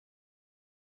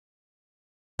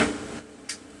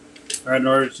All right, in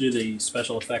order to do the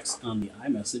special effects on the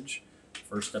iMessage,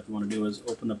 first step you want to do is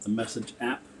open up the Message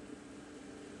app.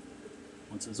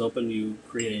 Once it's open, you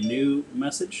create a new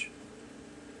message.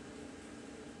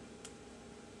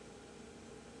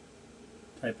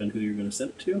 Type in who you're going to send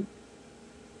it to.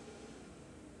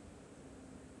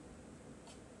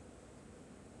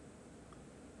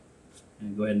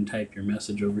 And go ahead and type your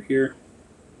message over here.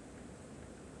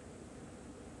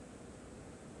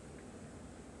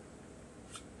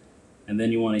 And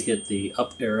then you want to hit the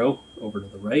up arrow over to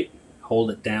the right.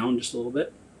 Hold it down just a little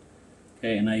bit.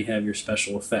 Okay, and now you have your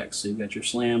special effects. So you've got your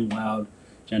slam, loud,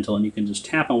 gentle, and you can just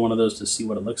tap on one of those to see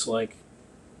what it looks like.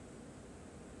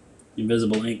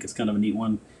 Invisible ink is kind of a neat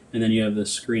one. And then you have the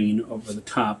screen over the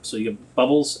top. So you have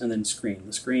bubbles and then screen.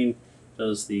 The screen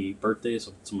does the birthday.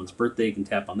 So if it's someone's birthday, you can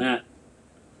tap on that.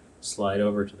 Slide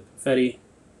over to the confetti.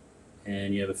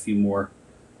 And you have a few more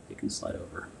you can slide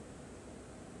over.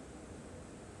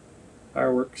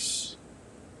 Fireworks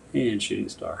and shooting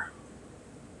star.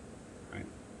 All right.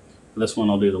 For this one,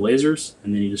 I'll do the lasers,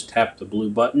 and then you just tap the blue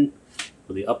button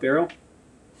with the up arrow.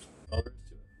 Colors.